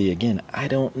hesitancy, again, I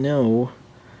don't know,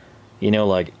 you know,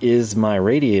 like, is my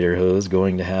radiator hose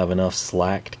going to have enough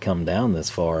slack to come down this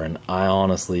far? And I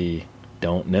honestly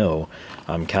don't know.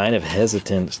 I'm kind of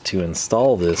hesitant to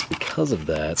install this because of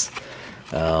that.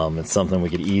 It's something we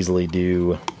could easily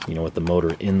do, you know, with the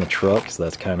motor in the truck, so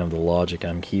that's kind of the logic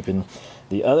I'm keeping.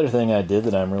 The other thing I did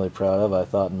that I'm really proud of, I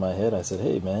thought in my head, I said,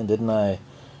 hey man, didn't I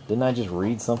just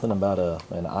read something about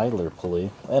an idler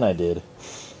pulley? And I did.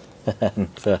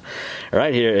 And,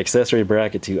 right here, accessory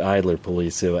bracket to idler pulley.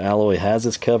 So Alloy has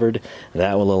this covered.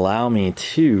 That will allow me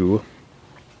to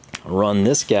run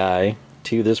this guy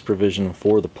to this provision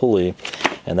for the pulley,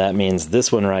 and that means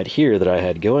this one right here that I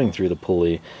had going through the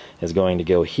pulley is going to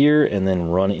go here and then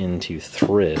run into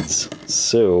threads.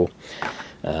 So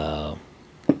that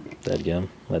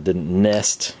didn't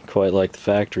nest quite like the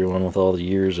factory one with all the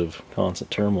years of constant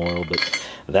turmoil, but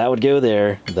that would go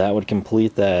there, that would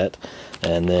complete that,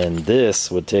 and then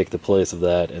this would take the place of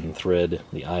that and thread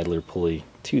the idler pulley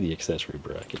to the accessory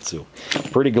bracket. So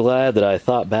pretty glad that I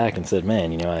thought back and said,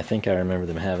 man, you know, I think I remember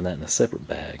them having that in a separate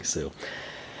bag. So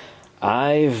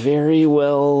I very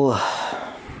well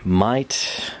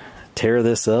might tear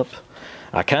this up.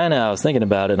 I was thinking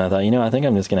about it, and I thought, you know, I think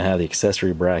I'm just going to have the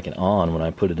accessory bracket on when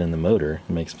I put it in the motor.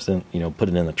 It makes sense, you know, put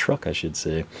it in the truck, I should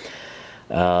say.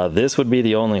 This would be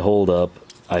the only holdup.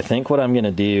 I think what I'm going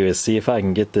to do is see if I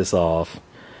can get this off.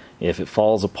 If it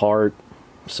falls apart,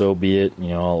 so be it. You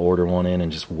know, I'll order one in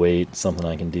and just wait. Something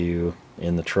I can do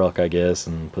in the truck, I guess,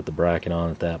 and put the bracket on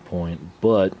at that point.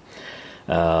 But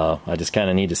I just kind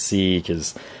of need to see,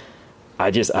 because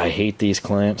I hate these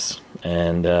clamps,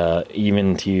 and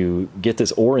even to get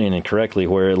this oriented correctly,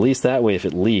 where at least that way if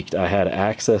it leaked I had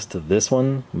access to this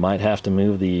one. Might have to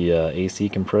move the AC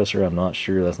compressor, I'm not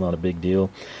sure, that's not a big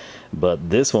deal. But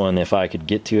this one, if I could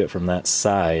get to it from that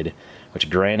side, which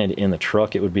granted in the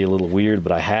truck it would be a little weird,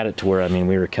 but I had it to where, I mean,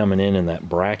 we were coming in and that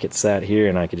bracket sat here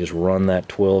and I could just run that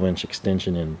 12-inch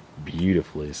extension in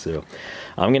beautifully. So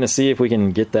I'm gonna see if we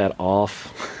can get that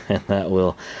off, and that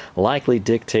will likely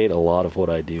dictate a lot of what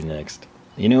I do next.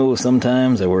 You know,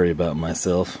 sometimes I worry about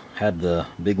myself. Had the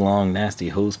big long nasty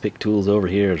hose pick tools over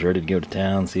here, I was ready to go to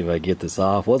town, see if I get this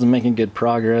off. Wasn't making good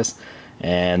progress,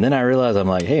 and then I realized, I'm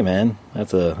like, hey man,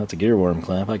 that's a gear worm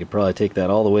clamp. I could probably take that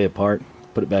all the way apart,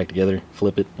 put it back together,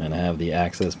 flip it, and have the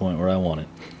access point where I want it.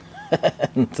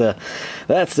 And,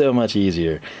 that's so much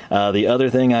easier. The other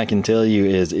thing I can tell you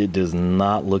is it does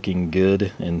not looking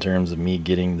good in terms of me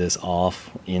getting this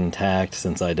off intact,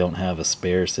 since I don't have a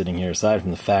spare sitting here aside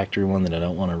from the factory one that I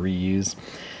don't want to reuse.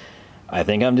 I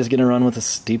think I'm just going to run with the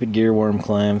stupid gear worm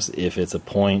clamps. If it's a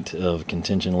point of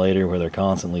contention later where they're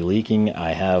constantly leaking,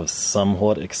 I have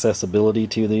somewhat accessibility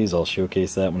to these. I'll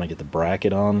showcase that when I get the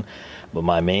bracket on. But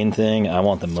my main thing, I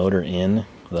want the motor in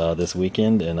this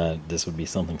weekend, and this would be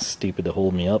something stupid to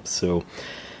hold me up. So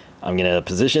I'm going to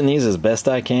position these as best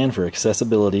I can for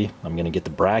accessibility. I'm going to get the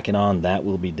bracket on. That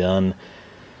will be done.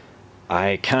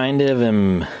 I kind of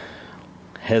am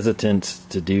hesitant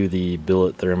to do the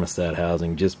billet thermostat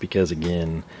housing, just because,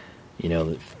 again, you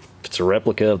know, if it's a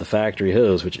replica of the factory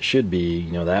hose, which it should be,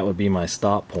 you know, that would be my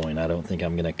stop point. I don't think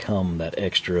I'm going to come that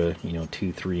extra, you know,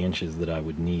 2-3 inches that I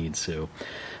would need. So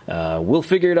we'll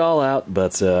figure it all out,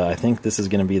 but I think this is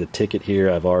going to be the ticket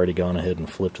here. I've already gone ahead and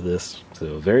flipped this,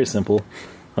 so very simple.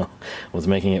 Was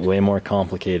making it way more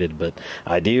complicated, but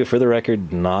I do, for the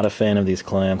record, not a fan of these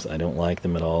clamps. I don't like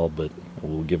them at all, but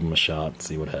we'll give them a shot and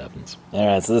see what happens.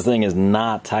 Alright, so this thing is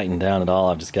not tightened down at all.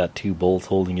 I've just got 2 bolts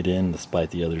holding it in,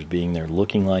 despite the others being there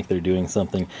looking like they're doing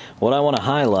something. What I want to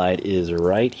highlight is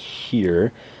right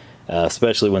here,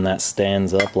 especially when that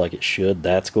stands up like it should.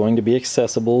 That's going to be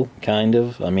accessible, kind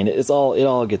of. I mean, it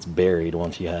all gets buried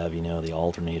once you have, you know, the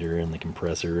alternator and the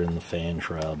compressor and the fan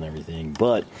shroud and everything,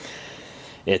 but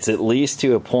it's at least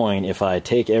to a point. If I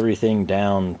take everything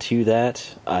down to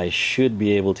that, I should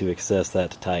be able to access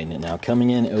that to tighten it. Now, coming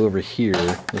in over here,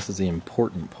 this is the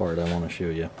important part I want to show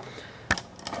you.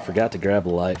 I forgot to grab a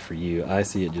light for you. I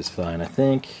see it just fine. I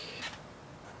think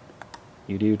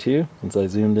you do too, since I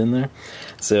zoomed in there.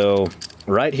 So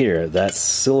right here, that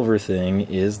silver thing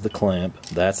is the clamp.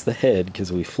 That's the head,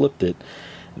 because we flipped it.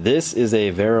 This is a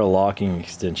Vera locking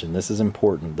extension. This is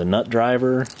important. The nut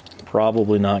driver,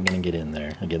 probably not going to get in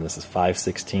there. Again, this is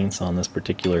 5/16 on this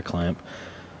particular clamp.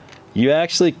 You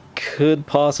actually could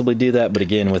possibly do that, but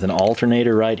again, with an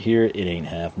alternator right here, it ain't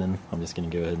happening. I'm just going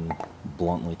to go ahead and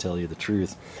bluntly tell you the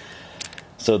truth.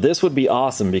 So this would be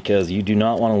awesome, because you do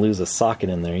not want to lose a socket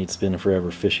in there. You'd spend forever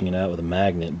fishing it out with a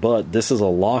magnet, but this is a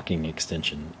locking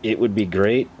extension. It would be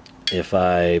great if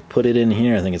I put it in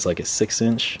here. I think it's like a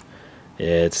 6-inch.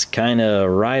 It's kind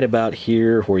of right about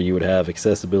here where you would have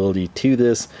accessibility to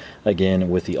this, again,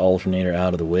 with the alternator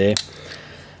out of the way.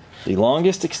 The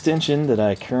longest extension that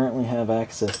I currently have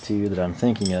access to that I'm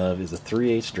thinking of is a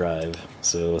 3/8 drive.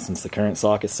 So since the current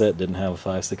socket set didn't have a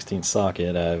 5/16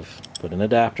 socket, I've put an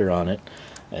adapter on it.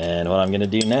 And what I'm going to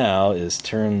do now is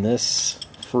turn this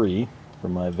free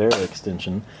from my Vera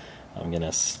extension. I'm going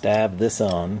to stab this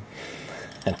on,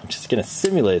 and I'm just going to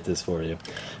simulate this for you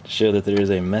to show that there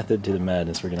is a method to the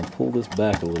madness. We're going to pull this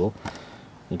back a little.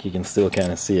 I think you can still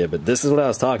kind of see it, but this is what I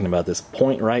was talking about. This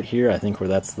point right here, I think, where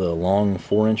that's the long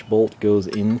 4-inch bolt goes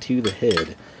into the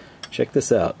head. Check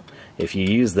this out. If you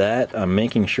use that, I'm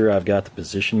making sure I've got the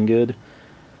position good.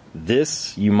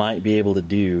 This you might be able to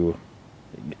do.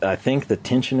 I think the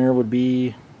tensioner would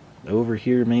be over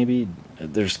here maybe.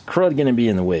 There's crud going to be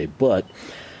in the way, but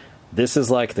this is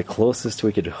like the closest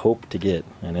we could hope to get.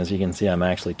 And as you can see, I'm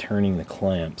actually turning the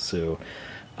clamp. So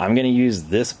I'm going to use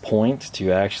this point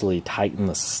to actually tighten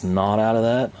the snot out of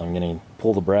that. I'm going to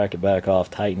pull the bracket back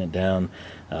off, tighten it down.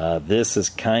 This has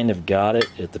kind of got it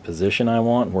at the position I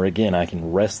want, where again I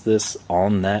can rest this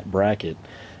on that bracket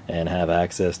and have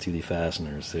access to the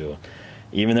fasteners. So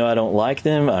even though I don't like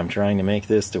them, I'm trying to make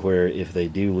this to where if they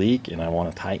do leak and I want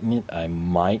to tighten it, I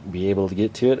might be able to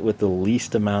get to it with the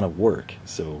least amount of work.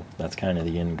 So that's kind of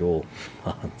the end goal.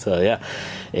 So yeah,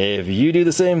 if you do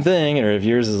the same thing, or if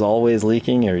yours is always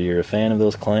leaking, or you're a fan of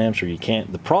those clamps, or you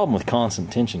can't, the problem with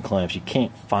constant tension clamps, you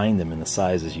can't find them in the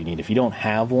sizes you need. If you don't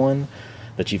have one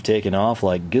that you've taken off,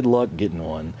 like, good luck getting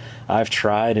one. I've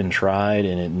tried and tried,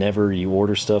 and it never, you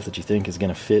order stuff that you think is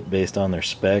going to fit based on their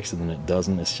specs, and then it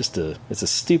doesn't. It's just it's a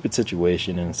stupid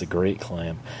situation, and it's a great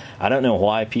clamp. I don't know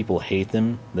why people hate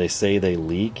them. They say they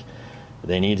leak.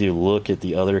 They need to look at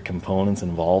the other components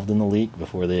involved in the leak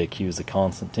before they accuse the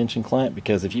constant tension clamp,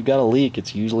 because if you've got a leak,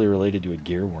 it's usually related to a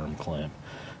gear worm clamp.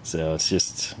 So it's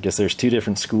just, I guess there's two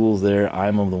different schools there.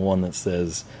 I'm of the one that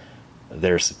says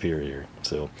they're superior.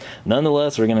 So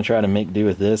nonetheless, we're going to try to make do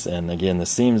with this. And again,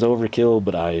 this seems overkill,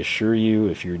 but I assure you,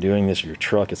 if you're doing this, your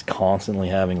truck is constantly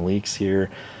having leaks here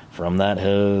from that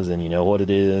hose, and you know what it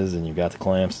is, and you've got the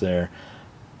clamps there.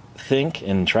 Think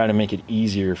and try to make it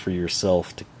easier for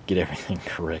yourself to get everything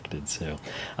corrected. So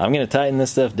I'm going to tighten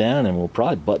this stuff down, and we'll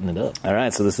probably button it up.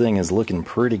 Alright, so this thing is looking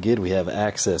pretty good. We have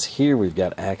access here. We've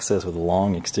got access with a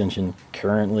long extension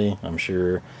currently. I'm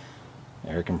sure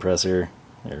air compressor,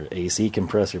 or AC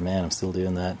compressor, man, I'm still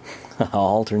doing that.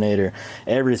 Alternator,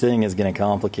 everything is going to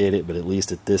complicate it, but at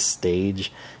least at this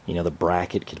stage, you know, the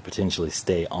bracket could potentially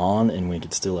stay on, and we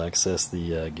could still access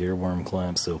the gear worm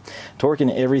clamp. So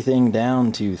torquing everything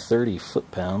down to 30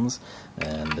 foot-pounds,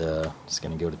 and just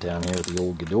going to go to town here with the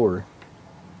old Gedore.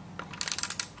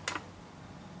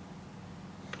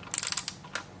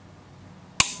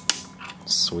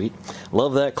 Sweet.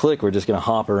 Love that click. We're just going to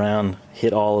hop around,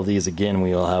 hit all of these again.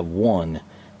 We will have 1,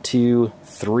 2,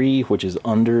 3, which is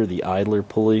under the idler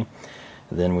pulley.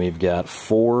 Then we've got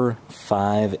 4,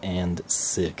 5, and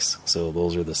 6. So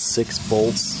those are the 6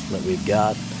 bolts that we've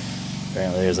got.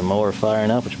 Apparently there's a mower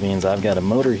firing up, which means I've got a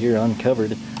motor here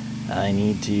uncovered. I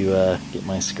need to get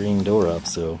my screen door up,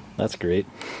 so that's great.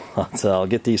 So I'll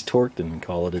get these torqued and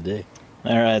call it a day.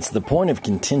 Alright, so the point of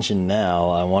contention now,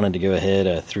 I wanted to go ahead,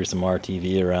 I threw some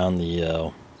RTV around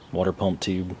the water pump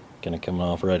tube, kind of coming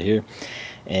off right here,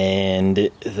 and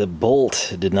the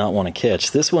bolt did not want to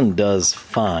catch. This one does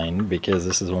fine, because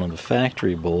this is one of the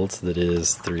factory bolts that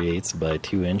is 3/8 by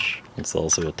 2 inch. It's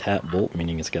also a tap bolt,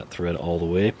 meaning it's got thread all the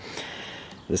way.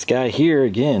 This guy here,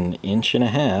 again, 1.5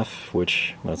 inches,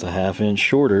 which that's a 1/2 inch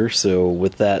shorter, so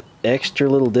with that extra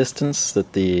little distance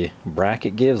that the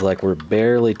bracket gives, like, we're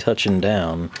barely touching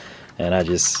down, and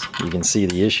you can see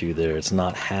the issue there, it's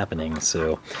not happening.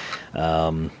 So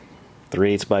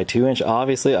 3/8 by 2 inch,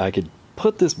 obviously I could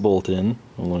put this bolt in,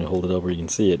 I'm going to hold it up where you can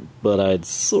see it, but I'd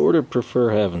sort of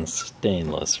prefer having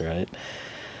stainless, right?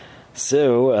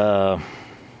 So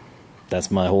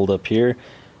that's my hold up here.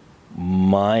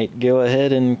 Might go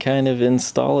ahead and kind of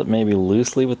install it maybe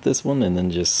loosely with this one, and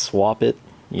then just swap it,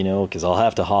 you know, because I'll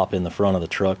have to hop in the front of the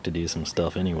truck to do some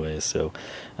stuff anyway. So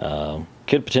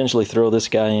could potentially throw this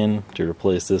guy in to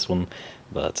replace this one,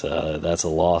 but that's a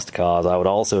lost cause. I would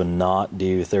also not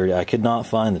do 30. I could not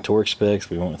find the torque specs.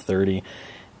 We went with 30.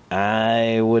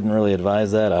 I wouldn't really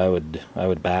advise that. I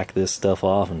would back this stuff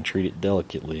off and treat it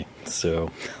delicately.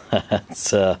 So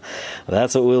that's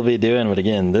what we'll be doing. But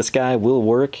again, this guy will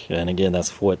work, and again,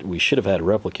 that's what we should have had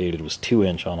replicated, was 2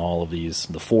 inch on all of these.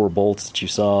 The 4 bolts that you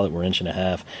saw that were 1.5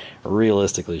 inches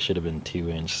realistically should have been 2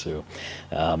 inch. So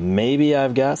maybe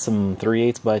I've got some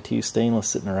 3/8 by 2 stainless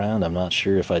sitting around. I'm not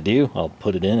sure. If I do, I'll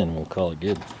put it in and we'll call it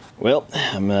good. Well,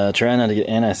 I'm trying not to get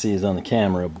anti-seize on the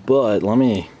camera, but let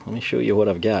me show you what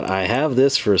I've got. I have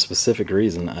this for a specific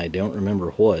reason. I don't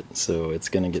remember what, so it's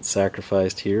going to get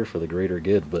sacrificed here for the greater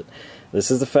good. But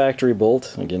this is the factory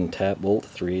bolt. Again, tap bolt,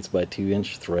 3/8 by 2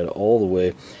 inch, thread all the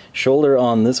way. Shoulder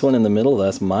on this one in the middle,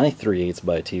 that's my 3/8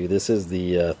 by 2. This is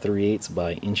the 3/8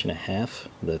 by 1.5 inches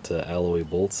that Alloy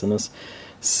Bolt sent us.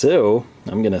 So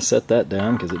I'm going to set that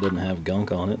down because it doesn't have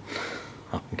gunk on it.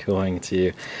 I'm going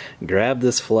to grab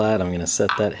this flat, I'm going to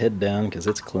set that head down because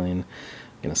it's clean.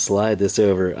 I'm going to slide this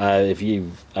over. I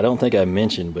don't think I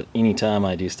mentioned, but anytime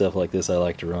I do stuff like this, I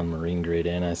like to run marine grade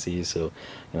anti-seize. So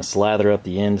I'm going to slather up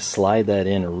the end, slide that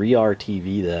in,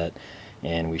 re-RTV that,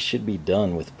 and we should be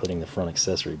done with putting the front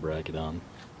accessory bracket on.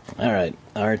 Alright,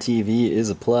 RTV is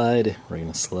applied. We're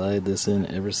going to slide this in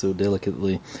ever so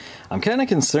delicately. I'm kind of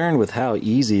concerned with how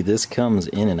easy this comes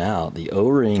in and out. The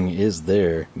O-ring is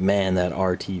there. Man, that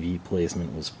RTV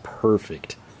placement was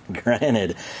perfect.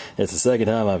 Granted, it's the second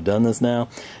time I've done this now,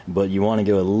 but you want to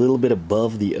go a little bit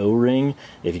above the O-ring.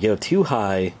 If you go too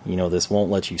high, you know, this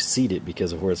won't let you seat it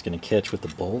because of where it's going to catch with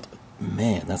the bolt. But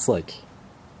man, that's like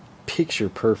picture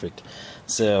perfect.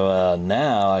 So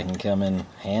now I can come in,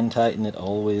 hand tighten it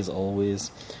always.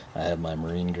 I have my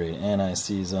marine grade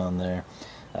anti-seize on there.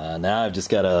 Now I've just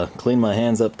got to clean my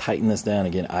hands up, tighten this down.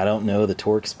 Again, I don't know the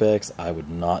torque specs. I would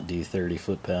not do 30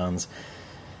 foot-pounds.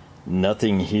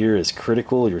 Nothing here is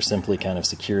critical. You're simply kind of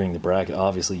securing the bracket.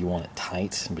 Obviously you want it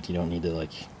tight, but you don't need to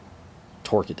like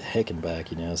torque it to heck and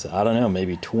back, you know. So I don't know,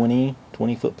 maybe 20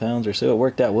 foot-pounds or so. It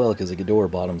worked out well because the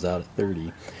Gedore bottoms out at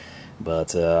 30.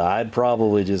 But I'd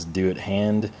probably just do it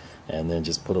hand and then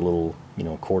just put a little, you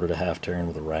know, quarter to half turn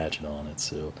with a ratchet on it.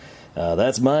 So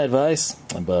that's my advice.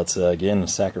 But again,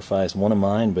 sacrifice one of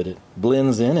mine, but it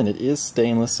blends in and it is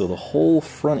stainless. So the whole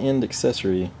front end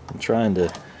accessory, I'm trying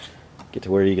to get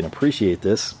to where you can appreciate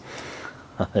this,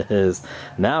 is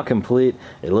now complete.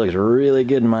 It looks really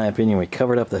good in my opinion. We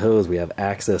covered up the hose. We have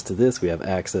access to this. We have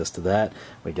access to that.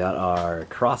 We got our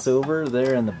crossover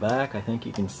there in the back. I think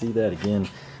you can see that again.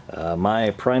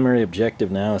 My primary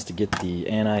objective now is to get the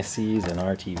anti-seize and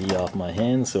RTV off my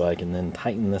hands so I can then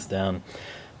tighten this down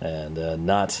and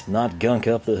not gunk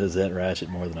up the Hosette ratchet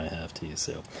more than I have to.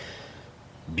 So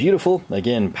beautiful.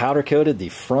 Again, powder coated the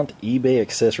front eBay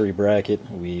accessory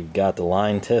bracket. We've got the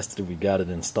line tested. We've got it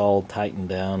installed, tightened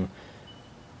down,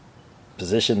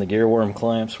 positioned the gear worm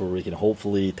clamps where we can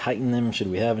hopefully tighten them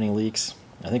should we have any leaks.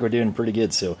 I think we're doing pretty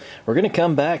good. So we're going to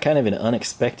come back kind of in an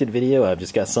unexpected video. I've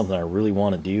just got something I really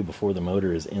want to do before the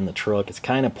motor is in the truck. It's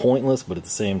kind of pointless, but at the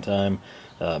same time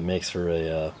makes for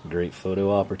a great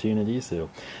photo opportunity.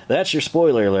 So that's your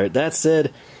spoiler alert. That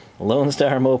said,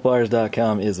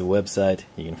 LoneStarMopars.com is the website.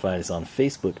 You can find us on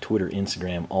Facebook, Twitter,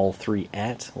 Instagram, all three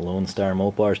at Lone Star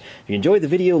Mopars. If you enjoyed the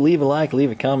video, leave a like, leave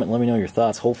a comment, let me know your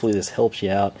thoughts. Hopefully this helps you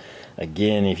out.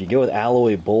 Again, if you go with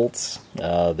alloy bolts,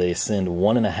 they send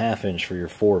 1.5 inch for your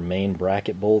 4 main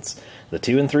bracket bolts. The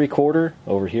 2 3/4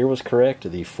 over here was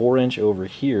correct. The 4 inch over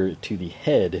here to the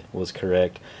head was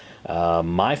correct.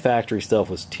 My factory stuff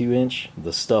was 2 inch.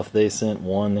 The stuff they sent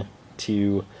 1,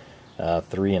 2,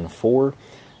 3, and 4.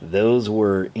 Those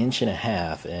were 1.5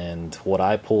 inches, and what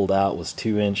I pulled out was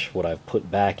 2 inch. What I've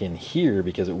put back in here,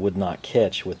 because it would not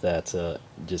catch with that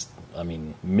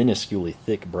minusculely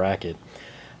thick bracket,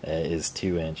 is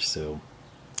 2 inch. So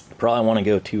probably want to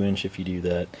go 2 inch if you do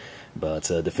that. But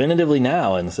definitively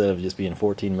now, instead of just being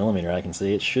 14 millimeter, I can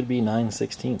say it should be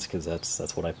 9/16 because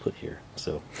that's what I put here.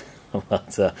 So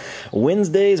but,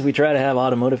 Wednesdays we try to have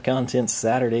automotive content.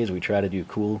 Saturdays we try to do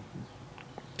cool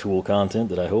tool content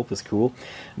that I hope is cool.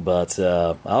 But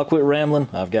I'll quit rambling.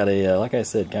 I've got a like I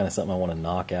said, kind of something I want to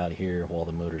knock out here while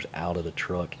the motor's out of the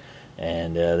truck,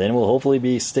 and then we'll hopefully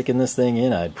be sticking this thing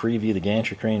in. I'd preview the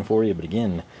gantry crane for you, but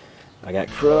again, I got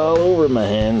crud all over my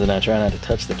hands and I try not to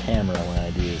touch the camera when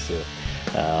I do. So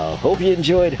hope you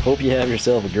enjoyed. Hope you have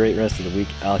yourself a great rest of the week.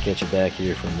 I'll catch you back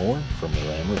here for more from the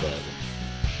Ram Revival.